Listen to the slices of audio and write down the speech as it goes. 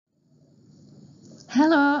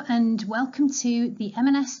Hello and welcome to the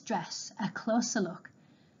M&S Dress, a closer look.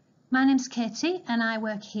 My name's Katie and I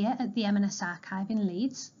work here at the M&S Archive in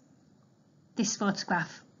Leeds. This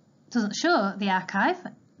photograph doesn't show the archive.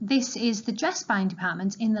 This is the dress buying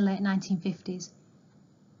department in the late 1950s.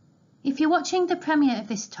 If you're watching the premiere of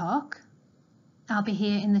this talk, I'll be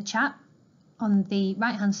here in the chat on the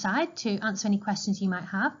right hand side to answer any questions you might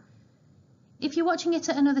have. If you're watching it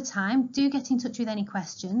at another time, do get in touch with any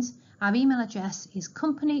questions. Our email address is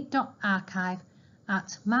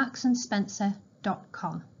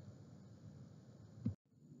company.archive@marksandspencer.com.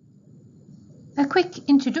 A quick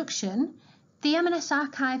introduction. The M&S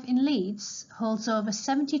Archive in Leeds holds over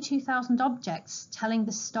 72,000 objects telling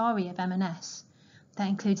the story of M&S. That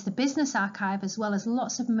includes the business archive as well as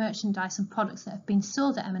lots of merchandise and products that have been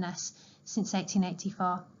sold at M&S since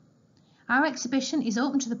 1884. Our exhibition is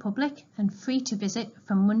open to the public and free to visit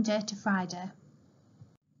from Monday to Friday.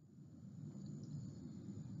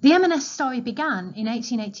 The M&S story began in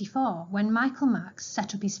 1884 when Michael Marks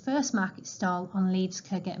set up his first market stall on Leeds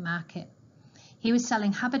Kirkgate Market. He was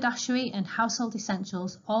selling haberdashery and household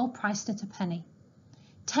essentials, all priced at a penny.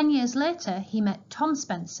 10 years later, he met Tom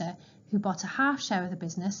Spencer, who bought a half share of the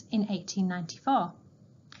business in 1894.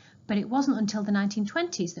 But it wasn't until the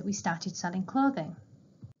 1920s that we started selling clothing.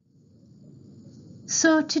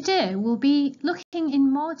 So today we'll be looking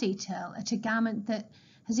in more detail at a garment that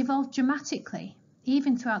has evolved dramatically,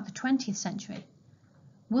 even throughout the 20th century.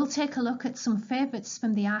 We'll take a look at some favourites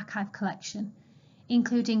from the archive collection,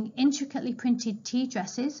 including intricately printed tea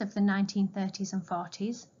dresses of the 1930s and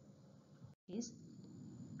 40s,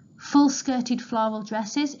 full-skirted floral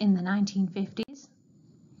dresses in the 1950s,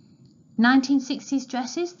 1960s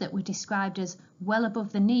dresses that were described as well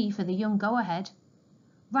above the knee for the young go-ahead,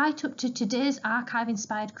 right up to today's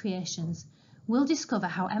archive-inspired creations. We'll discover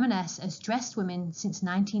how M&S has dressed women since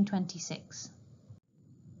 1926.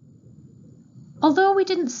 Although we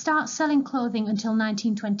didn't start selling clothing until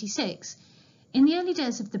 1926, in the early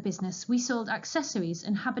days of the business we sold accessories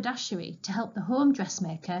and haberdashery to help the home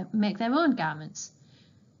dressmaker make their own garments.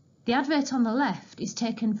 The advert on the left is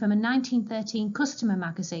taken from a 1913 customer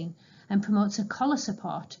magazine and promotes a collar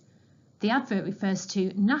support. The advert refers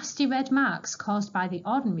to nasty red marks caused by the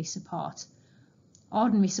ordinary support.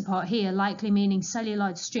 Ordinary support here likely meaning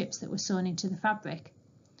celluloid strips that were sewn into the fabric.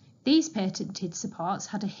 These patented supports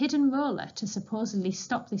had a hidden roller to supposedly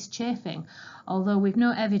stop this chafing, although we've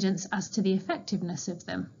no evidence as to the effectiveness of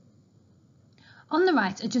them. On the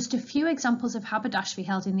right are just a few examples of haberdashery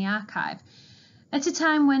held in the archive. At a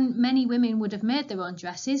time when many women would have made their own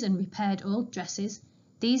dresses and repaired old dresses,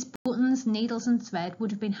 these buttons, needles and thread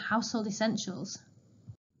would have been household essentials.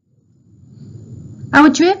 Our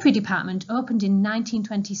drapery department opened in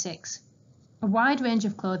 1926. A wide range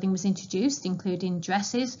of clothing was introduced, including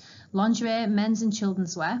dresses, lingerie, men's and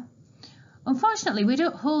children's wear. Unfortunately, we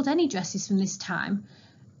don't hold any dresses from this time.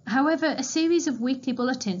 However, a series of weekly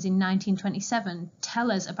bulletins in 1927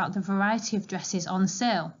 tell us about the variety of dresses on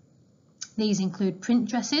sale. These include print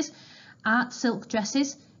dresses, art silk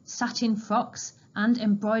dresses, satin frocks, and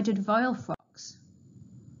embroidered voile frocks.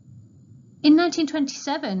 In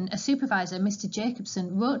 1927, a supervisor, Mr.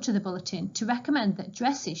 Jacobson, wrote to the bulletin to recommend that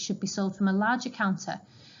dresses should be sold from a larger counter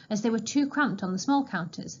as they were too cramped on the small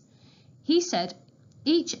counters. He said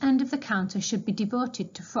each end of the counter should be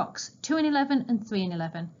devoted to frocks 2 in 11 and 3 in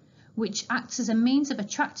 11, which acts as a means of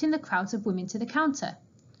attracting the crowds of women to the counter.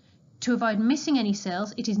 To avoid missing any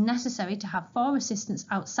sales, it is necessary to have 4 assistants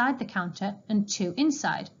outside the counter and 2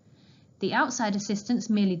 inside. The outside assistants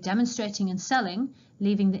merely demonstrating and selling,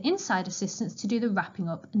 leaving the inside assistants to do the wrapping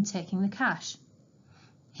up and taking the cash.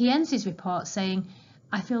 He ends his report saying,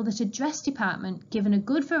 "I feel that a dress department, given a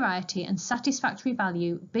good variety and satisfactory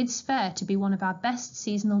value, bids fair to be one of our best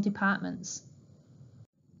seasonal departments."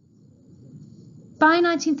 By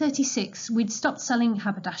 1936, we'd stopped selling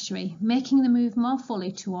haberdashery, making the move more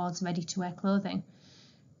fully towards ready-to-wear clothing.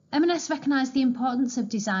 M&S recognised the importance of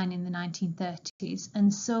design in the 1930s,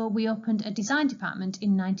 and so we opened a design department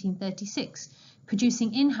in 1936,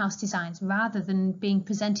 producing in-house designs rather than being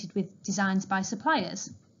presented with designs by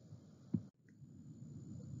suppliers.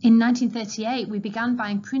 In 1938, we began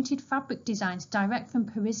buying printed fabric designs direct from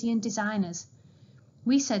Parisian designers.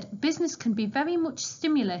 We said business can be very much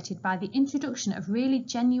stimulated by the introduction of really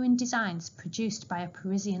genuine designs produced by a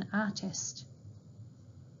Parisian artist.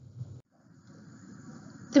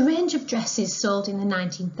 The range of dresses sold in the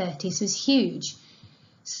 1930s was huge.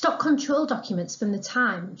 Stock control documents from the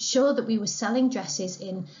time show that we were selling dresses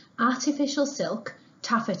in artificial silk,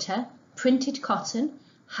 taffeta, printed cotton,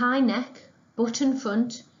 high neck, button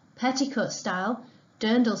front, petticoat style,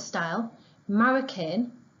 dirndl style,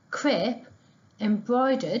 maroquin, crepe,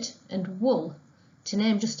 embroidered and wool, to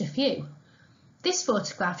name just a few. This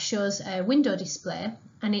photograph shows a window display,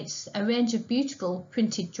 and it's a range of beautiful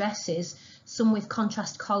printed dresses, some with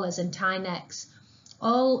contrast collars and tie necks,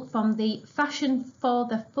 all from the Fashion for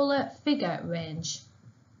the Fuller Figure range.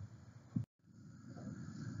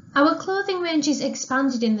 Our clothing ranges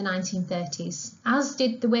expanded in the 1930s, as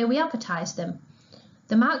did the way we advertised them.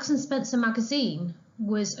 The Marks and Spencer magazine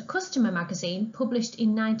was a customer magazine published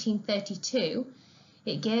in 1932.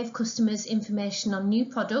 It gave customers information on new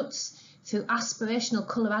products through aspirational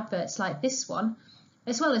colour adverts like this one,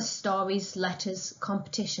 as well as stories, letters,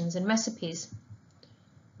 competitions and recipes.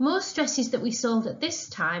 Most dresses that we sold at this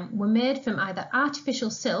time were made from either artificial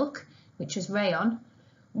silk, which was rayon,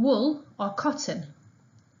 wool or cotton.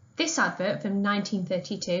 This advert from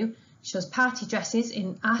 1932 shows party dresses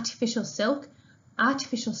in artificial silk,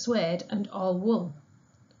 artificial suede and all wool.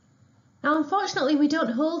 Now, unfortunately, we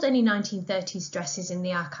don't hold any 1930s dresses in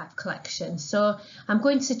the archive collection, so I'm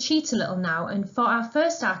going to cheat a little now, and for our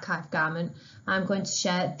first archive garment, I'm going to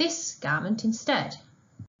share this garment instead.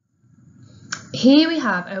 Here we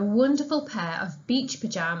have a wonderful pair of beach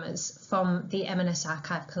pyjamas from the M&S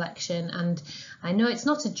archive collection, and I know it's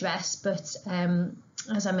not a dress, but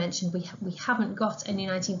as I mentioned, we haven't got any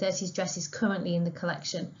 1930s dresses currently in the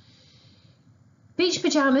collection. Beach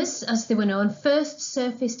pyjamas, as they were known, first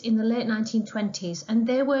surfaced in the late 1920s, and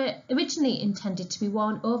they were originally intended to be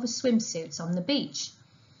worn over swimsuits on the beach.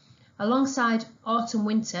 Alongside autumn,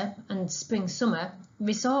 winter and spring, summer,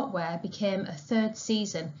 resort wear became a third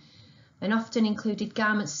season and often included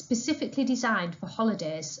garments specifically designed for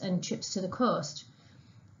holidays and trips to the coast.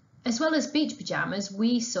 As well as beach pyjamas,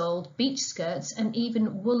 we sold beach skirts and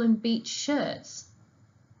even woolen beach shirts.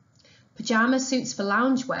 Pyjama suits for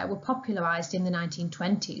loungewear were popularised in the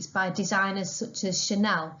 1920s by designers such as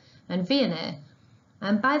Chanel and Vianney,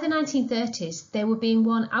 and by the 1930s they were being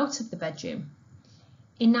worn out of the bedroom.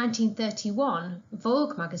 In 1931,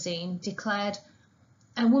 Vogue magazine declared,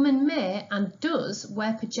 "A woman may and does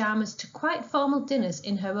wear pyjamas to quite formal dinners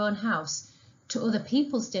in her own house, to other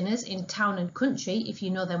people's dinners in town and country if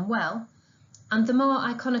you know them well, and the more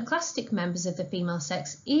iconoclastic members of the female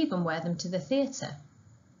sex even wear them to the theatre."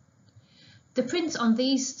 The print on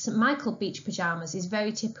these St Michael beach pyjamas is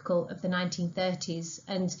very typical of the 1930s,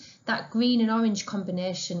 and that green and orange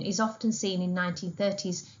combination is often seen in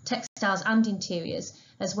 1930s textiles and interiors,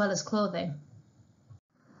 as well as clothing.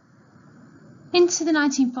 Into the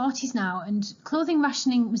 1940s now, and clothing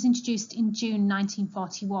rationing was introduced in June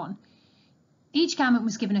 1941. Each garment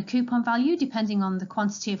was given a coupon value depending on the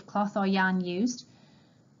quantity of cloth or yarn used.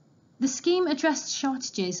 The scheme addressed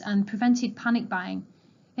shortages and prevented panic buying.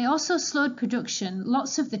 It also slowed production.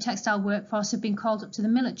 Lots of the textile workforce had been called up to the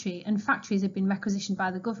military and factories had been requisitioned by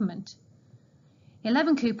the government.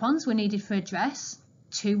 11 coupons were needed for a dress,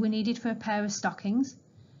 2 were needed for a pair of stockings.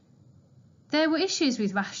 There were issues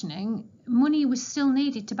with rationing. Money was still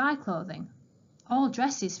needed to buy clothing. All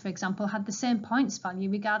dresses, for example, had the same points value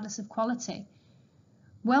regardless of quality.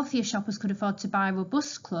 Wealthier shoppers could afford to buy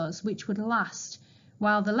robust clothes which would last,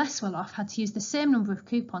 while the less well-off had to use the same number of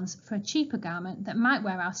coupons for a cheaper garment that might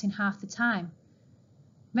wear out in half the time.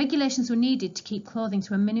 Regulations were needed to keep clothing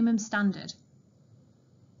to a minimum standard.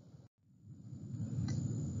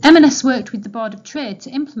 M&S worked with the Board of Trade to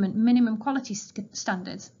implement minimum quality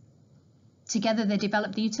standards. Together they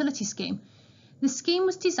developed the utility scheme. The scheme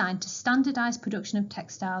was designed to standardise production of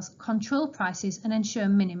textiles, control prices and ensure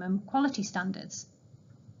minimum quality standards.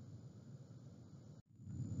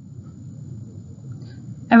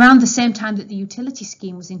 Around the same time that the utility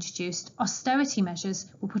scheme was introduced, austerity measures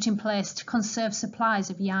were put in place to conserve supplies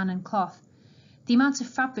of yarn and cloth. The amount of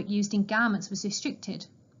fabric used in garments was restricted.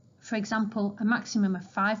 For example, a maximum of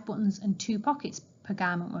 5 buttons and 2 pockets per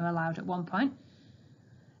garment were allowed at one point.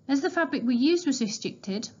 As the fabric we used was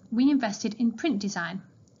restricted, we invested in print design,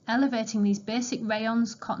 elevating these basic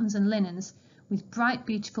rayons, cottons and linens with bright,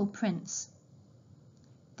 beautiful prints.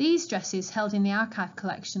 These dresses held in the archive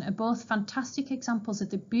collection are both fantastic examples of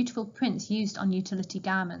the beautiful prints used on utility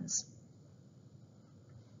garments.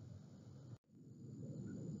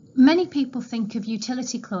 Many people think of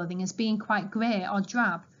utility clothing as being quite grey or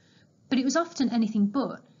drab, but it was often anything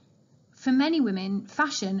but. For many women,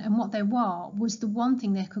 fashion and what they wore was the one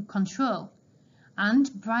thing they could control,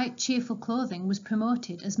 and bright, cheerful clothing was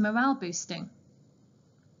promoted as morale boosting.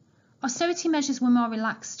 Austerity measures were more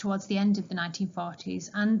relaxed towards the end of the 1940s,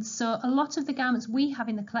 and so a lot of the garments we have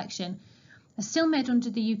in the collection are still made under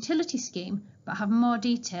the utility scheme but have more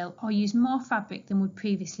detail or use more fabric than would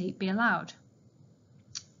previously be allowed.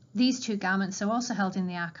 These 2 garments are also held in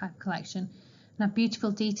the archive collection and have beautiful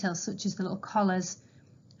details such as the little collars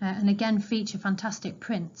and again feature fantastic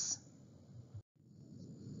prints.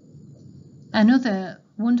 Another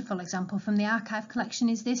wonderful example from the archive collection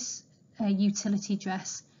is this utility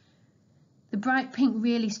dress. The bright pink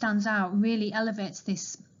really stands out, really elevates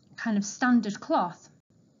this kind of standard cloth,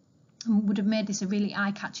 and would have made this a really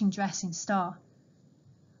eye-catching dress in store.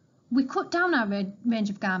 We cut down our range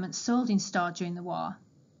of garments sold in store during the war.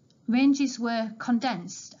 Ranges were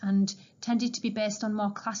condensed and tended to be based on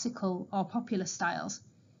more classical or popular styles.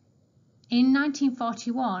 In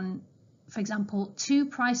 1941, for example, 2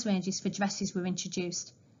 price ranges for dresses were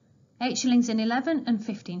introduced, 8 shillings and 11 and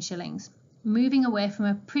 15 shillings, moving away from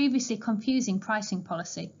a previously confusing pricing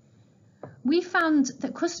policy. We found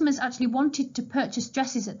that customers actually wanted to purchase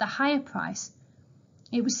dresses at the higher price.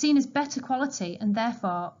 It was seen as better quality and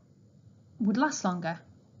therefore would last longer.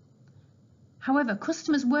 However,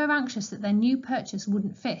 customers were anxious that their new purchase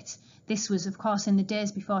wouldn't fit. This was, of course, in the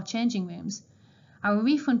days before changing rooms. Our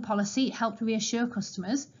refund policy helped reassure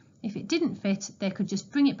customers if it didn't fit, they could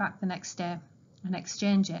just bring it back the next day and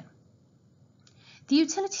exchange it. The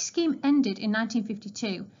utility scheme ended in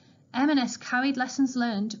 1952. M&S carried lessons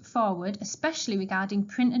learned forward, especially regarding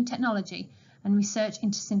print and technology and research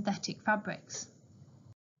into synthetic fabrics.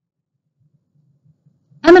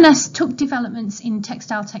 M&S took developments in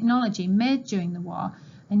textile technology made during the war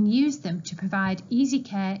and used them to provide easy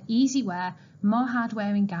care, easy wear, more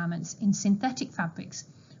hard-wearing garments in synthetic fabrics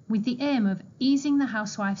with the aim of easing the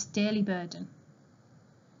housewife's daily burden.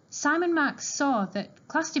 Simon Marks saw that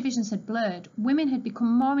class divisions had blurred, women had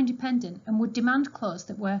become more independent and would demand clothes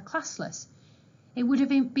that were classless. It would have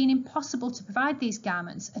been impossible to provide these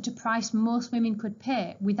garments at a price most women could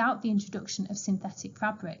pay without the introduction of synthetic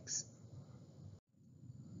fabrics.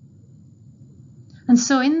 And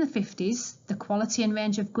so in the 50s, the quality and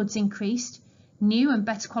range of goods increased, new and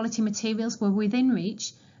better quality materials were within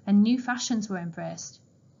reach, and new fashions were embraced.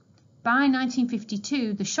 By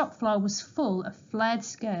 1952, the shop floor was full of flared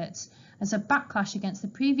skirts as a backlash against the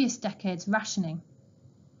previous decade's rationing,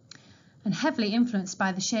 and heavily influenced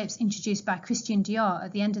by the shapes introduced by Christian Dior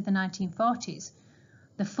at the end of the 1940s,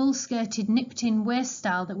 the full-skirted nipped-in waist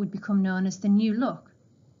style that would become known as the new look.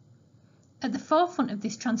 At the forefront of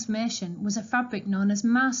this transformation was a fabric known as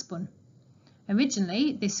marspun.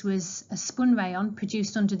 Originally, this was a spun rayon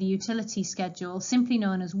produced under the utility schedule, simply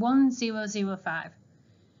known as 1005.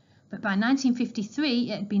 But by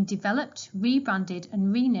 1953, it had been developed, rebranded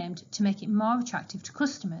and renamed to make it more attractive to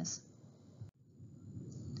customers.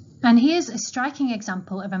 And here's a striking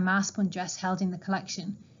example of a marspun dress held in the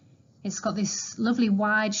collection. It's got this lovely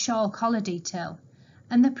wide shawl collar detail.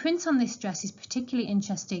 And the print on this dress is particularly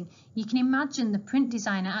interesting. You can imagine the print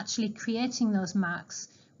designer actually creating those marks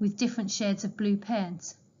with different shades of blue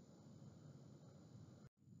paint.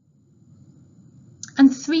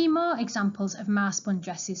 And 3 more examples of marspun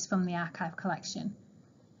dresses from the archive collection.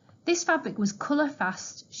 This fabric was colour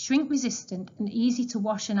fast, shrink resistant and easy to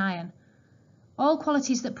wash and iron, all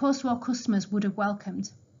qualities that post-war customers would have welcomed.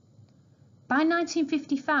 By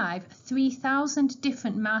 1955, 3,000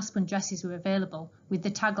 different marspun dresses were available with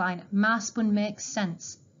the tagline, "Marspun makes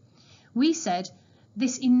sense." We said,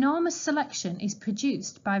 this enormous selection is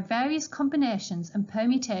produced by various combinations and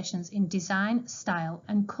permutations in design, style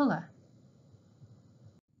and colour.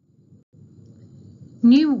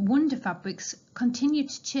 New wonder fabrics continued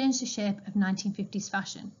to change the shape of 1950s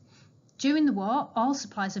fashion. During the war, all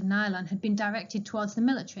supplies of nylon had been directed towards the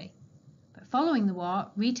military. But following the war,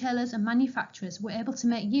 retailers and manufacturers were able to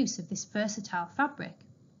make use of this versatile fabric.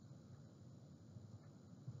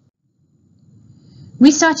 We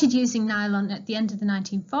started using nylon at the end of the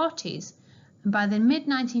 1940s, and by the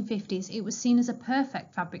mid-1950s it was seen as a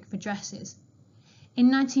perfect fabric for dresses. In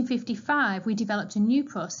 1955, we developed a new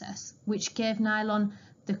process which gave nylon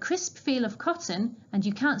the crisp feel of cotton, and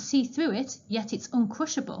you can't see through it, yet it's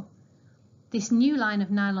uncrushable. This new line of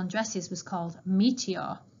nylon dresses was called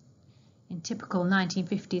Meteor, in typical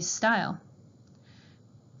 1950s style.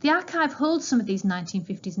 The archive holds some of these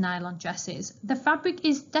 1950s nylon dresses. The fabric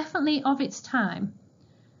is definitely of its time.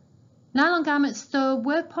 Nylon garments, though,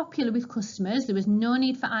 were popular with customers. There was no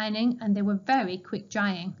need for ironing and they were very quick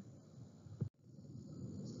drying.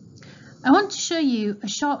 I want to show you a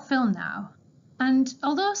short film now, and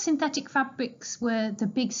although synthetic fabrics were the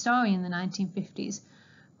big story in the 1950s,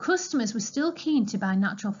 customers were still keen to buy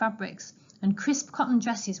natural fabrics and crisp cotton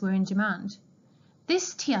dresses were in demand.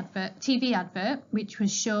 This TV advert, which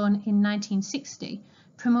was shown in 1960,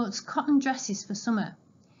 promotes cotton dresses for summer.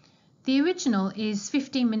 The original is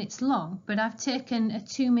 15 minutes long, but I've taken a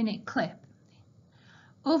 2-minute clip.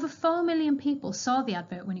 Over 4 million people saw the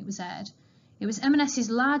advert when it was aired. It was M&S's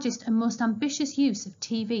largest and most ambitious use of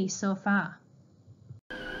TV so far.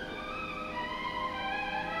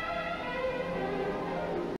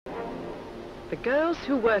 The girls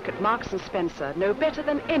who work at Marks & Spencer know better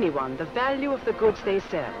than anyone the value of the goods they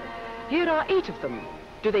sell. Here are 8 of them.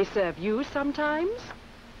 Do they serve you sometimes?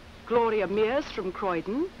 Gloria Mears from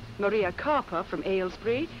Croydon, Maria Carper from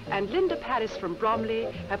Aylesbury, and Linda Paris from Bromley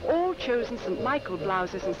have all chosen St. Michael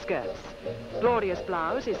blouses and skirts. Gloria's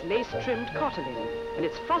blouse is lace-trimmed cottolene, and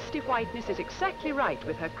its frosty whiteness is exactly right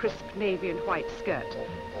with her crisp navy and white skirt.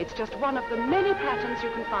 It's just one of the many patterns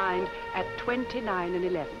you can find at 29 and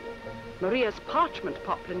 11. Maria's parchment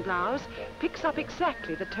poplin blouse picks up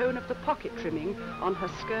exactly the tone of the pocket trimming on her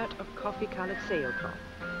skirt of coffee-coloured sailcloth.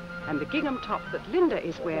 And the gingham top that Linda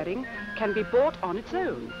is wearing can be bought on its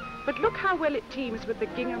own. But look how well it teams with the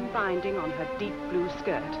gingham binding on her deep blue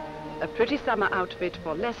skirt. A pretty summer outfit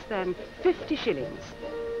for less than 50 shillings.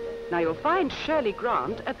 Now you'll find Shirley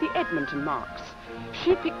Grant at the Edmonton Marks.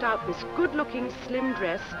 She picked out this good-looking slim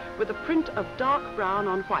dress with a print of dark brown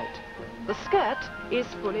on white. The skirt is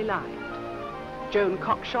fully lined. Joan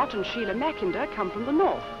Cockshott and Sheila Mackinder come from the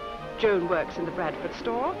north. Joan works in the Bradford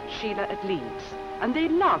store, Sheila at Leeds. And they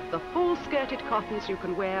love the full-skirted cottons you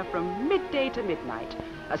can wear from midday to midnight,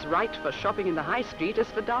 as right for shopping in the high street as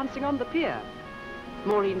for dancing on the pier.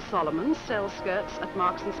 Maureen Solomon sells skirts at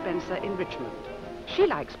Marks & Spencer in Richmond. She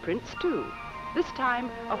likes prints too, this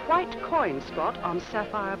time a white coin spot on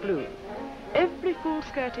sapphire blue. Every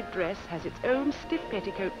full-skirted dress has its own stiff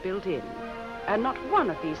petticoat built in, and not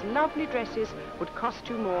one of these lovely dresses would cost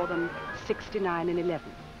you more than 69 and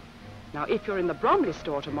 11. Now, if you're in the Bromley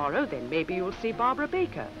store tomorrow, then maybe you'll see Barbara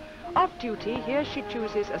Baker. Off duty, here she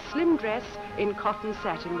chooses a slim dress in cotton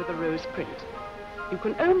satin with a rose print. You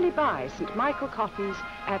can only buy St. Michael cottons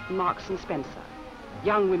at Marks & Spencer.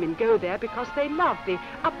 Young women go there because they love the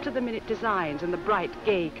up-to-the-minute designs and the bright,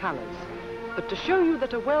 gay colours. But to show you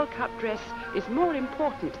that a well-cut dress is more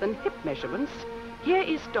important than hip measurements, here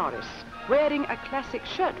is Doris wearing a classic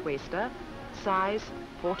shirtwaister, size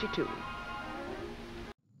 42.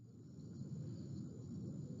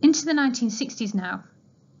 Into the 1960s now.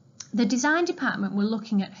 The design department were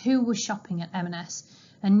looking at who was shopping at M&S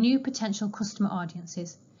and new potential customer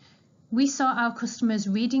audiences. We saw our customers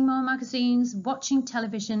reading more magazines, watching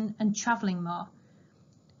television and travelling more.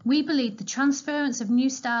 We believed the transference of new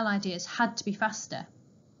style ideas had to be faster.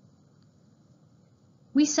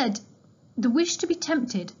 We said the wish to be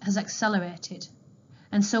tempted has accelerated,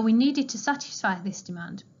 and so we needed to satisfy this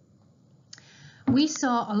demand. We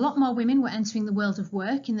saw a lot more women were entering the world of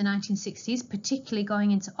work in the 1960s, particularly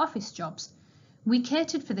going into office jobs. We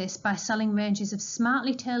catered for this by selling ranges of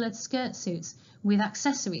smartly tailored skirt suits with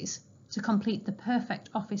accessories to complete the perfect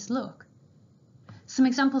office look. Some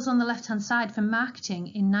examples on the left-hand side for marketing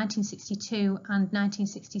in 1962 and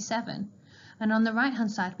 1967. And on the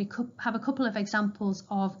right-hand side, we have a couple of examples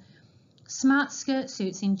of smart skirt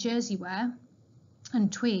suits in jersey wear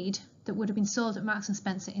and tweed that would have been sold at Marks &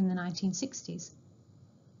 Spencer in the 1960s.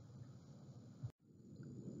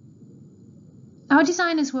 Our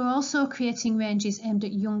designers were also creating ranges aimed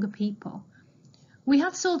at younger people. We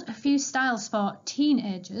had sold a few styles for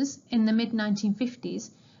teenagers in the mid-1950s,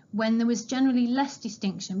 when there was generally less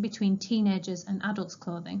distinction between teenagers and adults'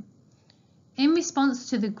 clothing. In response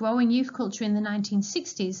to the growing youth culture in the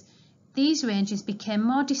 1960s, these ranges became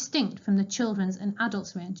more distinct from the children's and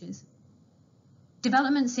adults' ranges.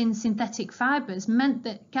 Developments in synthetic fibres meant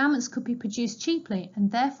that garments could be produced cheaply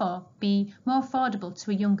and therefore be more affordable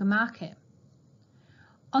to a younger market.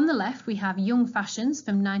 On the left, we have Young Fashions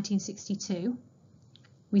from 1962.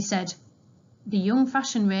 We said, the young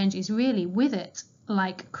fashion range is really with it,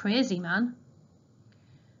 like crazy, man.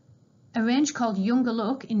 A range called Younger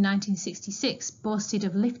Look in 1966 boasted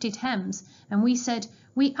of lifted hems, and we said,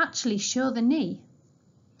 we actually show the knee.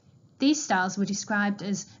 These styles were described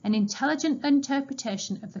as an intelligent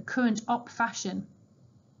interpretation of the current op fashion.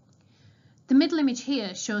 The middle image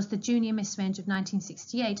here shows the Junior Miss range of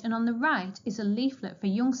 1968, and on the right is a leaflet for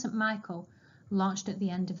Young St. Michael, launched at the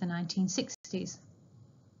end of the 1960s.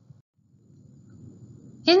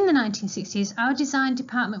 In the 1960s, our design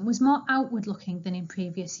department was more outward-looking than in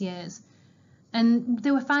previous years, and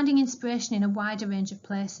they were finding inspiration in a wider range of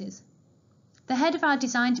places. The head of our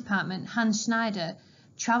design department, Hans Schneider,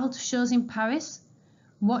 travelled to shows in Paris,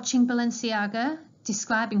 watching Balenciaga,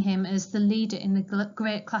 describing him as the leader in the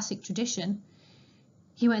great classic tradition.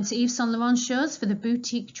 He went to Yves Saint Laurent shows for the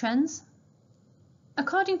boutique trends.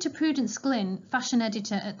 According to Prudence Glynn, fashion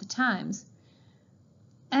editor at The Times,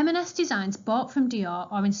 M&S designs bought from Dior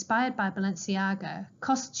or inspired by Balenciaga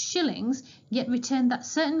cost shillings, yet returned that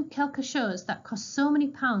certain quelque chose that cost so many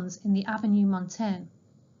pounds in the Avenue Montaigne.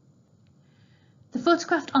 The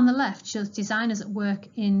photograph on the left shows designers at work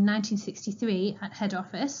in 1963 at head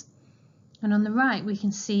office, And on the right we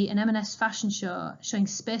can see an M&S fashion show showing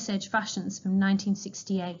space age fashions from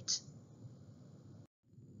 1968.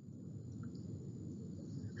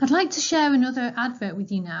 I'd like to share another advert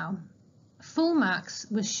with you now. Full Max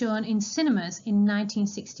was shown in cinemas in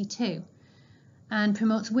 1962 and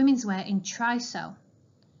promotes women's wear in Tricell.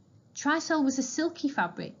 Tricell was a silky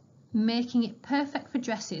fabric, making it perfect for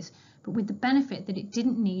dresses, but with the benefit that it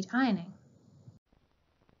didn't need ironing.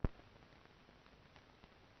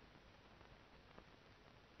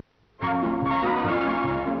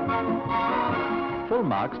 Full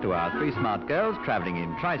marks to our three smart girls travelling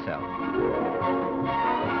in Tricell.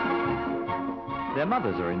 Their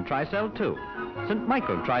mothers are in Tricell too. St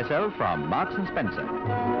Michael Tricell from Marks & Spencer.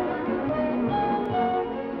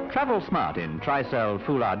 Travel smart in Tricell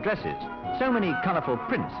foulard dresses. So many colourful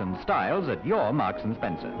prints and styles at your Marks &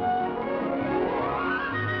 Spencer.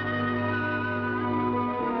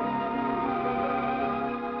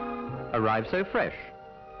 Arrive so fresh.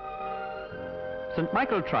 St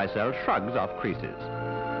Michael Tricell shrugs off creases.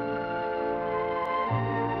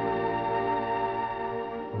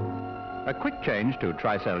 A quick change to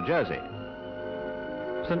Tricell jersey.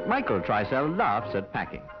 St Michael Tricell laughs at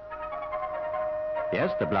packing.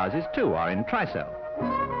 Yes, the blouses too are in Tricell.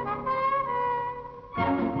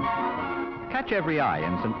 Catch every eye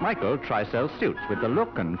in St Michael Tricell suits with the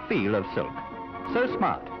look and feel of silk. So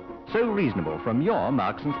smart, so reasonable from your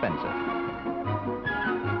Marks & Spencer.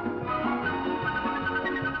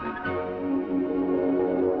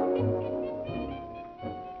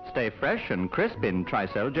 Stay fresh and crisp in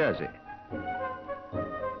Tricell jersey.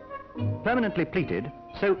 Permanently pleated,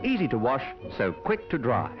 so easy to wash, so quick to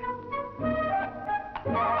dry.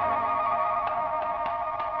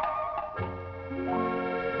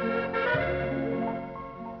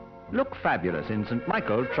 Look fabulous in St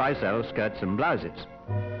Michael Tricell skirts and blouses.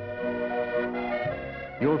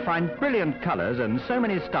 You'll find brilliant colours and so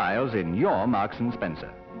many styles in your Marks &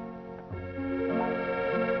 Spencer.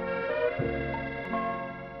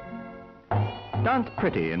 Dance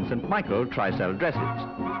pretty in St Michael Tricell dresses.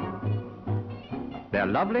 They're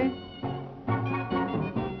lovely,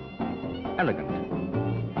 elegant.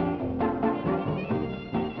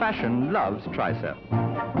 Fashion loves Tricell.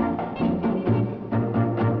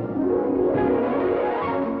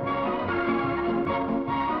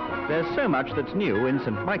 There's so much that's new in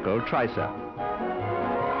St Michael Tricell.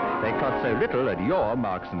 They cost so little at your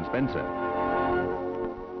Marks & Spencer.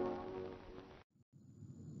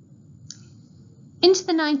 Into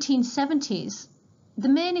the 1970s, the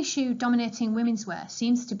main issue dominating women's wear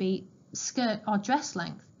seems to be skirt or dress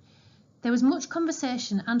length. There was much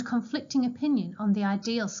conversation and conflicting opinion on the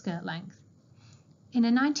ideal skirt length. In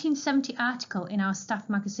a 1970 article in our staff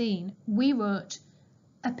magazine, we wrote,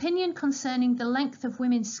 "Opinion concerning the length of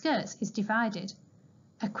women's skirts is divided.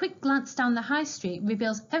 A quick glance down the high street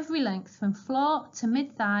reveals every length from floor to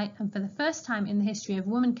mid-thigh, and for the first time in the history of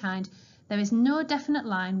womankind, there is no definite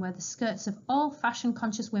line where the skirts of all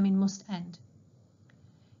fashion-conscious women must end."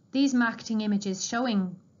 These marketing images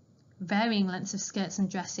showing varying lengths of skirts and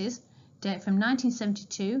dresses date from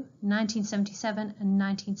 1972, 1977 and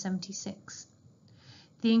 1976.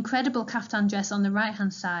 The incredible kaftan dress on the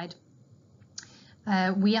right-hand side,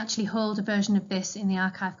 we actually hold a version of this in the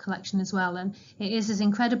archive collection as well, and it is as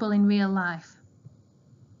incredible in real life.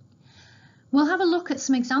 We'll have a look at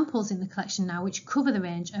some examples in the collection now which cover the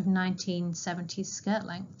range of 1970s skirt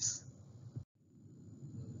lengths.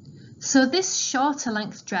 So this shorter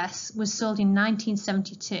length dress was sold in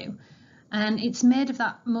 1972, and it's made of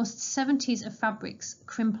that most 70s of fabrics,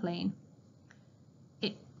 crimpline.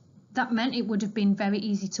 That meant it would have been very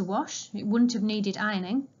easy to wash. It wouldn't have needed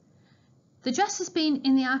ironing. The dress has been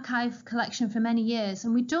in the archive collection for many years,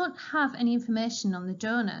 and we don't have any information on the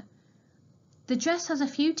donor. The dress has a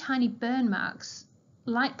few tiny burn marks,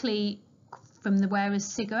 likely from the wearer's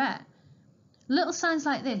cigarette. Little signs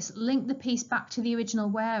like this link the piece back to the original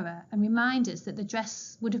wearer and remind us that the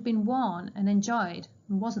dress would have been worn and enjoyed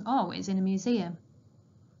and wasn't always in a museum.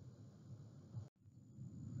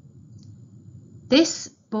 This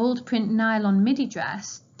bold print nylon midi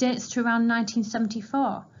dress dates to around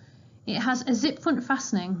 1974. It has a zip front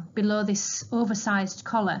fastening below this oversized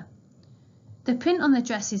collar. The print on the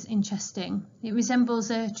dress is interesting. It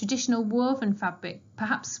resembles a traditional woven fabric,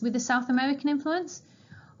 perhaps with a South American influence,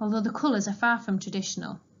 although the colours are far from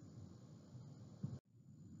traditional.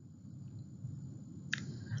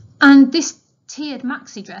 And this tiered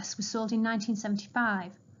maxi dress was sold in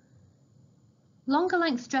 1975. Longer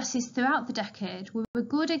length dresses throughout the decade were a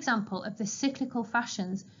good example of the cyclical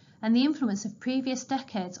fashions and the influence of previous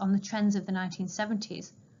decades on the trends of the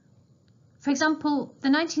 1970s. For example, the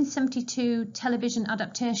 1972 television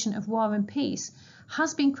adaptation of War and Peace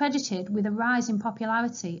has been credited with a rise in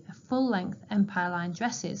popularity of full-length empire-line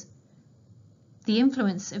dresses. The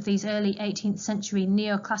influence of these early 18th century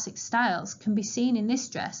neoclassic styles can be seen in this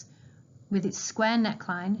dress, with its square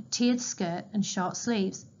neckline, tiered skirt and short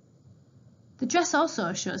sleeves. The dress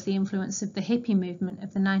also shows the influence of the hippie movement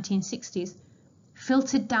of the 1960s,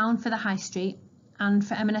 filtered down for the high street and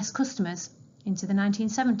for M&S customers into the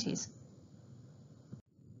 1970s.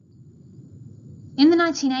 In the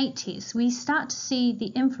 1980s, we start to see the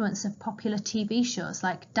influence of popular TV shows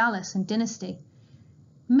like Dallas and Dynasty.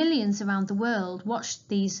 Millions around the world watched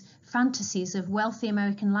these fantasies of wealthy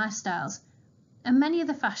American lifestyles, and many of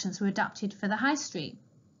the fashions were adapted for the high street.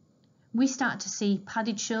 We start to see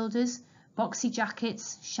padded shoulders, boxy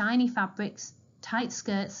jackets, shiny fabrics, tight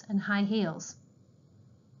skirts and high heels.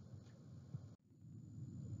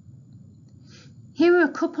 Here are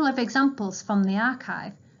a couple of examples from the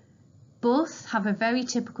archive. Both have a very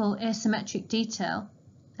typical asymmetric detail,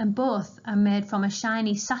 and both are made from a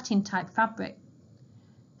shiny satin-type fabric.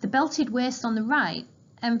 The belted waist on the right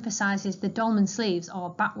emphasises the dolman sleeves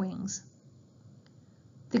or bat wings.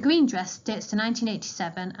 The green dress dates to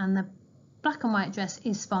 1987 and the black and white dress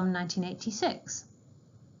is from 1986.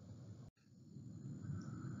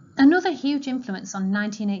 Another huge influence on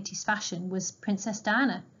 1980s fashion was Princess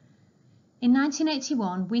Diana. In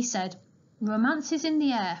 1981, we said, "Romance is in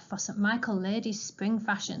the air for St. Michael ladies' spring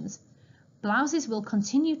fashions. Blouses will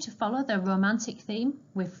continue to follow their romantic theme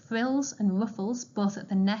with frills and ruffles both at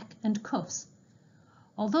the neck and cuffs."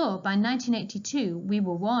 Although by 1982 we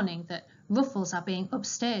were warning that ruffles are being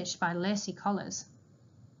upstaged by lacy collars.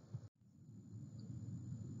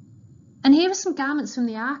 And here are some garments from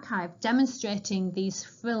the archive demonstrating these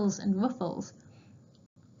frills and ruffles.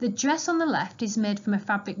 The dress on the left is made from a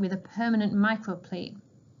fabric with a permanent micro pleat.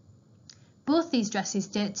 Both these dresses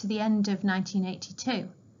date to the end of 1982.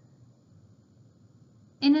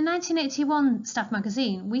 In a 1981 Staff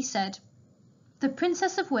magazine, we said, "The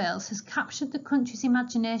Princess of Wales has captured the country's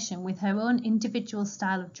imagination with her own individual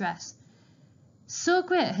style of dress. So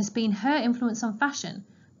great has been her influence on fashion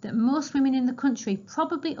that most women in the country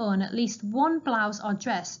probably own at least one blouse or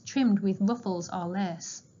dress trimmed with ruffles or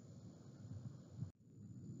lace."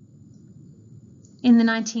 In the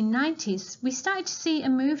 1990s, we started to see a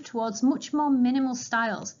move towards much more minimal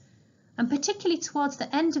styles, and particularly towards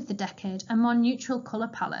the end of the decade, a more neutral colour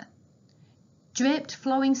palette. Draped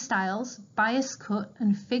flowing styles, bias cut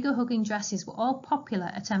and figure-hugging dresses were all popular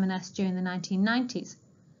at M&S during the 1990s.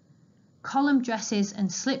 Column dresses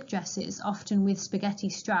and slip dresses, often with spaghetti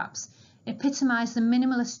straps, epitomised the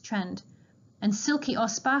minimalist trend, and silky or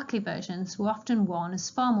sparkly versions were often worn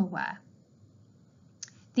as formal wear.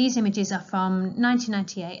 These images are from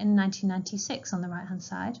 1998 and 1996 on the right-hand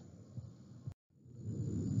side.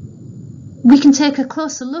 We can take a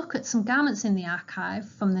closer look at some garments in the archive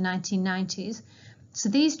from the 1990s. So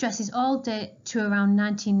these dresses all date to around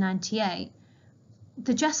 1998.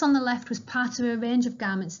 The dress on the left was part of a range of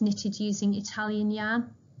garments knitted using Italian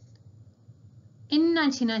yarn. In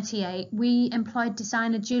 1998, we employed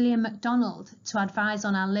designer Julia MacDonald to advise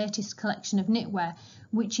on our latest collection of knitwear,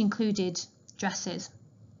 which included dresses.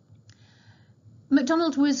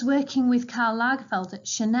 MacDonald was working with Karl Lagerfeld at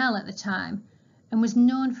Chanel at the time and was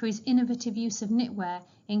known for his innovative use of knitwear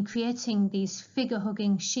in creating these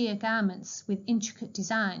figure-hugging sheer garments with intricate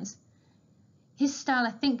designs. His style,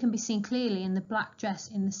 I think, can be seen clearly in the black dress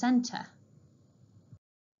in the centre.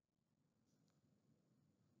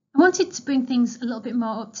 I wanted to bring things a little bit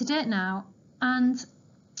more up to date now, and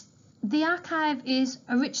the archive is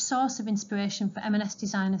a rich source of inspiration for M&S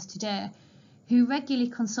designers today, who regularly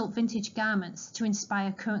consult vintage garments to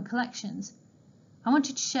inspire current collections. I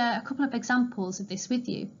wanted to share a couple of examples of this with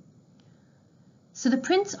you. So the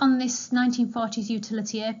print on this 1940s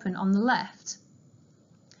utility apron on the left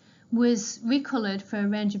was recoloured for a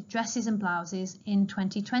range of dresses and blouses in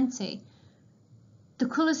 2020. The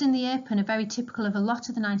colours in the apron are very typical of a lot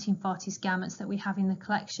of the 1940s garments that we have in the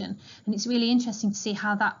collection, and it's really interesting to see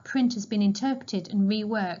how that print has been interpreted and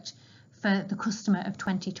reworked for the customer of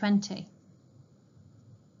 2020.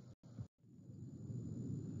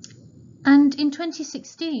 And in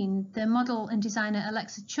 2016, the model and designer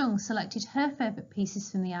Alexa Chung selected her favourite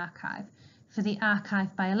pieces from the archive for the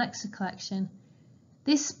Archive by Alexa collection.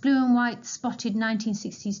 This blue and white spotted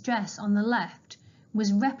 1960s dress on the left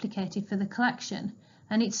was replicated for the collection,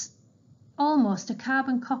 and it's almost a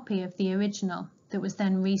carbon copy of the original that was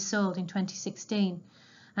then resold in 2016.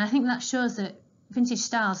 And I think that shows that vintage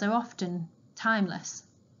styles are often timeless.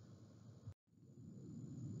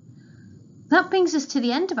 That brings us to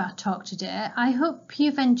the end of our talk today. I hope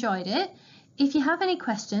you've enjoyed it. If you have any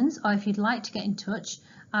questions or if you'd like to get in touch,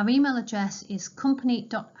 our email address is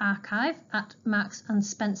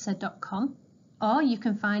company.archive@marksandspencer.com, or you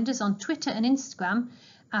can find us on Twitter and Instagram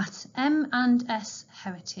at M&S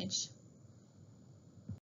Heritage.